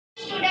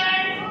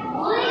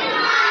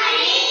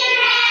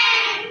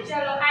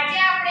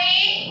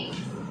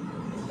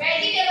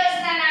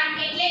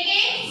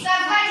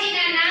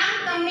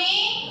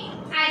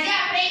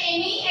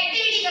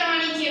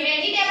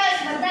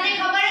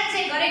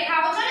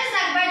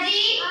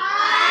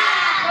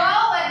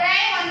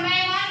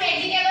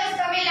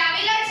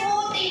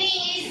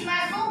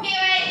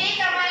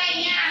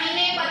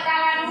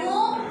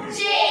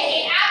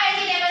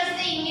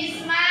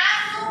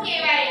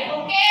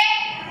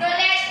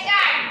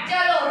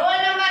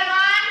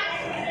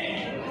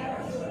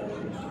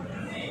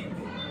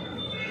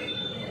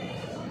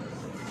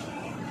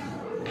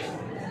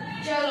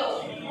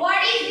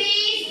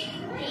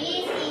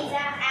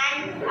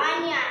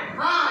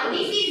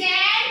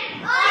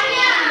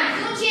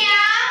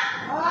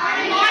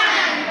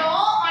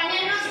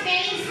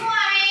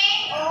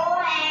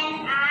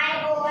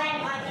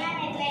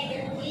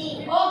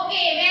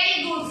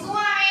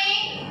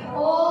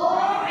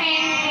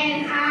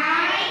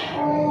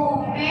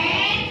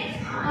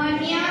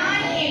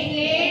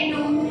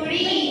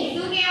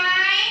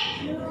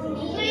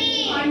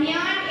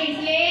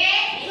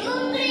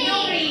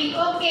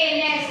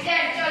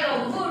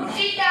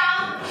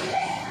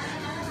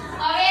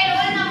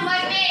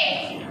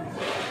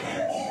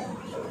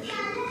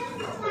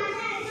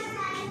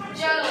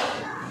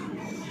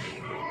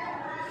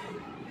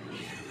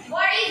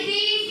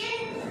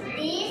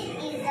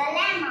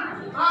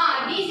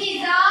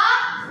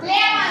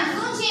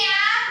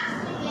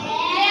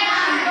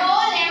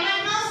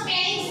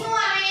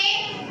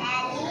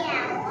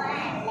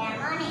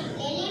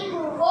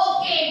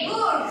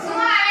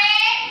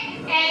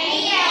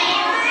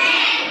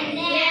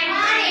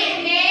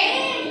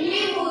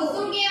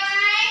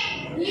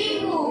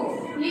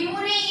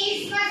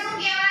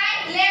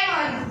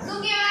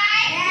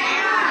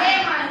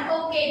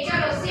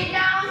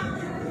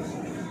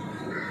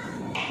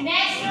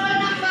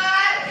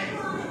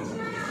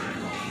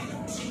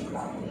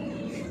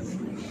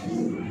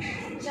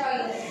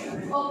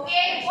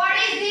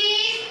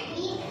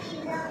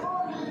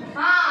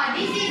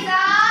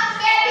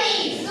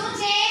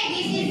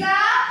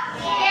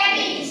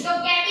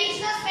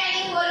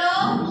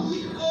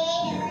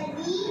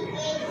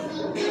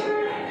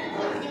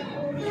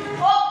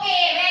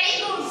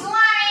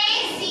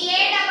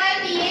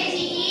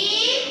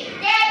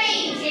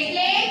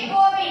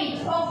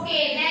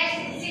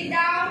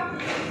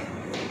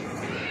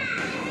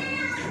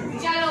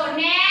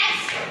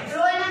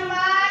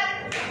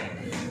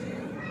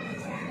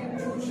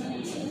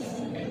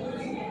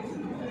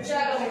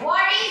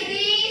what is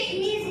this?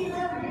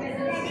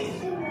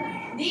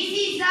 This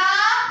is a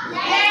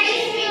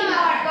lady's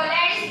finger. તો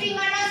lady's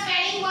finger નો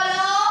spelling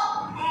બોલો.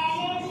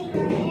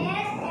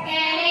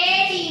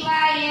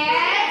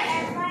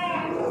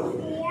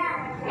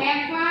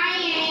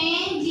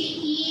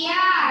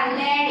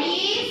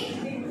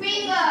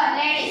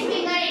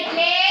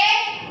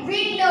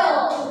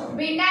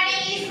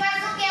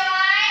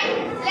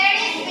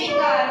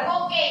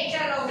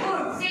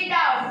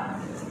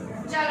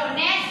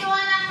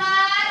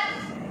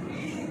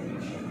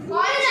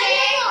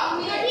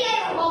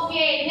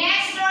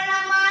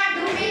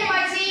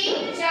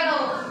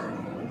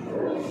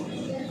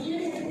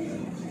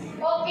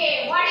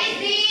 What is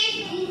this?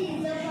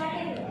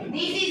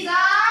 This is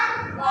a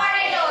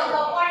potato.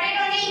 તો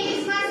potato ને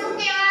English માં શું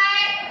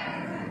કહેવાય?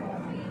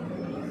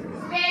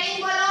 સ્પેલિંગ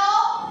બોલો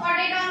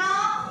potato નો.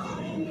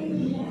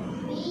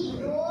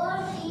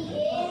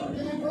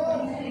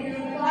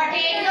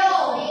 potato.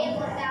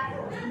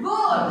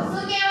 Good.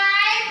 શું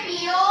કહેવાય?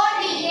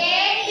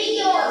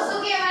 potato. શું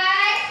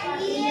કહેવાય?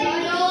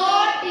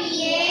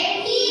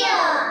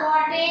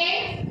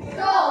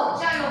 potato.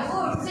 ચલો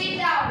good. Sit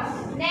down.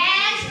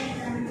 Next.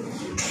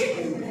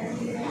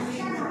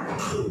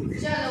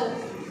 चलो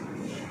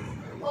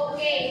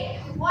okay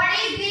what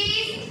is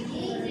this?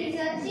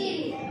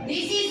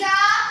 This is a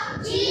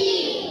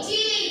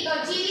chili. તો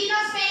chili નો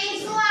સ્પેલિંગ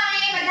શું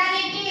આવે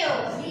બધાને કહો.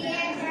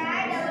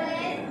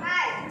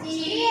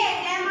 chili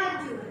એટલે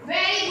મરચું.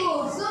 very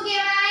good. શું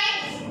કહેવાય?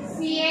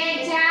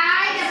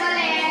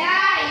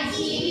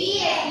 chili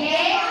એટલે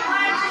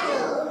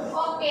મરચું.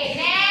 okay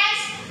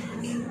next.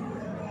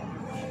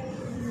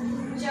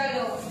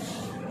 ચલો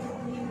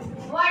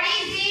what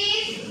is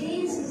this?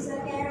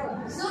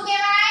 શું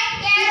કહેવાય?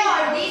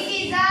 carrot. This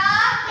is a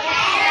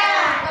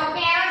carrot. તો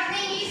carrot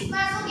ની ઇંગ્લિશ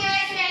માં શું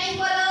કહેવાય? સ્પેલિંગ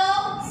બોલો.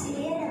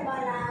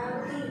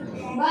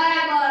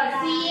 બરાબર.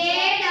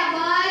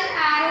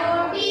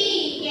 carrot.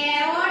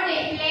 carrot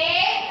એટલે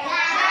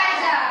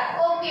ગાજર.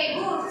 Okay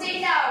good. Sit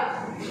down.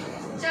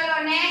 ચલો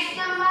નેક્સ્ટ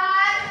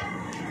નંબર.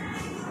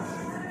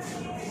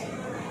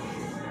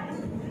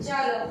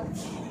 ચલો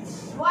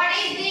what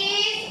is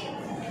this?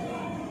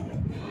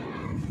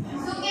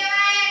 શું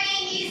કહેવાય આની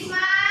ઇંગ્લિશ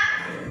માં?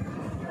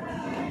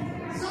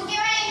 શું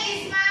કહેવાય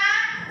ઇંગ્લિશ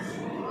માં?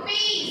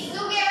 peas.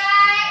 શું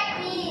કહેવાય?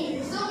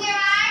 શું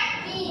કહેવાય?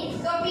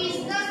 તો peas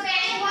નો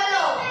સ્પેલિંગ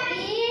બોલો.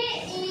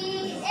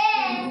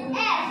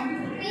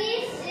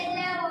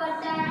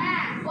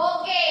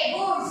 Okay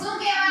good. શું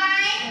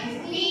કહેવાય?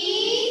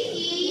 peas.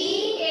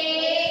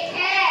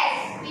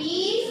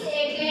 peas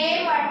એટલે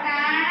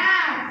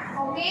વટાણા.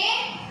 ઓકે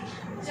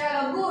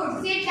ચલો ગુડ.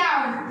 Sit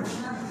down.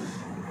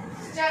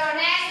 ચલો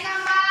નેક્સ્ટ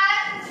નંબર.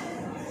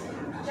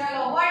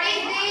 ચલો what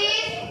is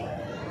this?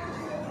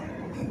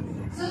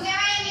 શું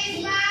કહેવાય ઇંગ્લિશ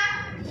માં?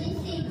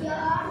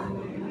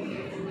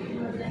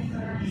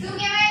 શું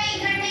કહેવાય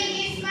રીંગણની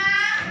ઇંગ્લિશ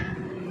માં?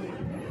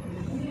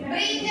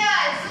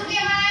 બ્રિંજલ. શું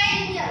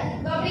કહેવાય?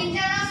 તો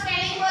બ્રિંજલ નો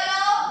સ્પેલિંગ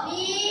બોલો.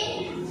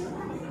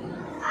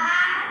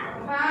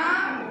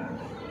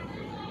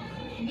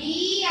 B